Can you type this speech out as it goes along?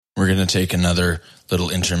we're going to take another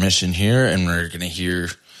little intermission here, and we're going to hear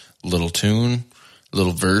a little tune, a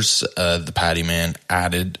little verse the Paddyman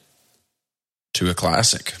added to a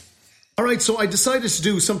classic. All right, so I decided to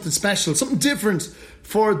do something special, something different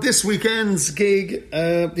for this weekend's gig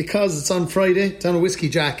because it's on Friday down at Whiskey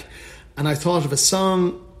Jack, and I thought of a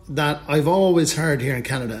song that I've always heard here in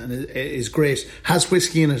Canada and it is great, has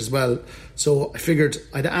whiskey in it as well, so I figured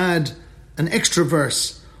I'd add an extra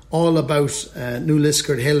verse all about New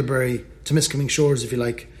Liskeard, Haileybury, Temiskaming Shores, if you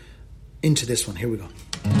like, into this one. Here we go.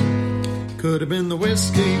 Could have been the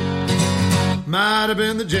whiskey, might have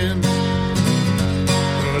been the gin,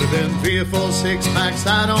 could have been 3 or 4 6-packs,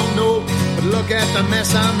 I don't know, but look at the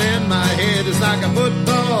mess I'm in. My head is like a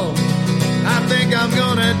football, I think I'm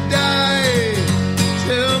gonna die.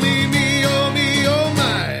 Tell me, oh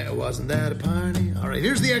my, wasn't that a party? Alright,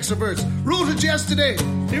 here's the extra verse. Wrote it yesterday,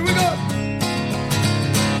 here we go.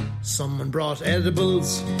 Someone brought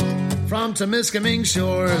edibles from Temiskaming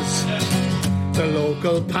Shores. The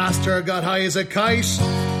local pastor got high as a kite.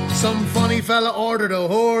 Some funny fella ordered a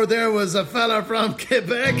whore. There was a fella from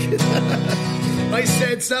Quebec. I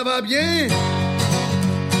said, ça va bien?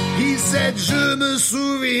 He said, je me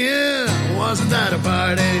souviens. Wasn't that a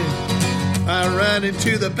party? I ran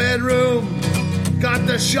into the bedroom, got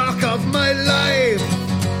the shock of my life.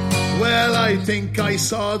 Well, I think I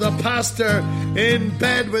saw the pastor in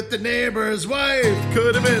bed with the neighbour's wife.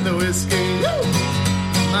 Could have been the whiskey,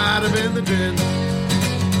 might have been the gin,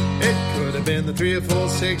 it could have been the 3 or 4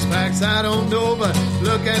 6-packs, I don't know, but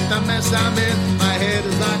look at the mess I'm in. My head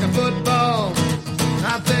is like a football,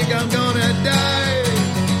 I think I'm gonna die.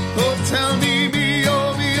 Oh, tell me,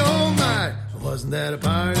 oh my, wasn't that a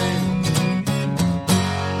party?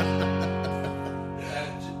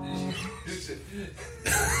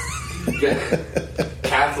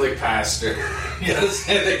 Catholic pastor. You gotta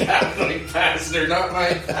say the Catholic pastor, not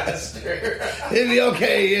my pastor. He'll be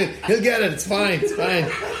okay. He'll get it. It's fine. It's fine.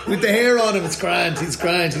 With the hair on him, it's grand. He's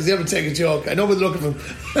grand. He's never taking a joke. I know with the look of him.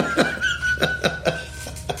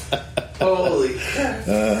 Holy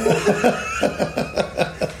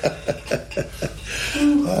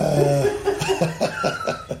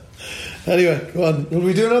Anyway, go on. Will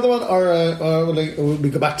we do another one, or will we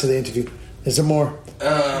go back to the interview? Is there more?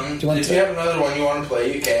 If you have another one you want to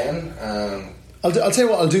play, you can. I'll tell you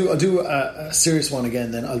what. I'll do a serious one again.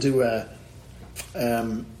 Then I'll do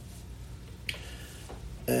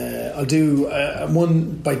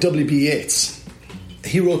one by W.B. Yeats.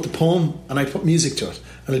 He wrote the poem, and I put music to it,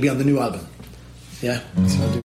 and it'll be on the new album. Yeah. So I'll do.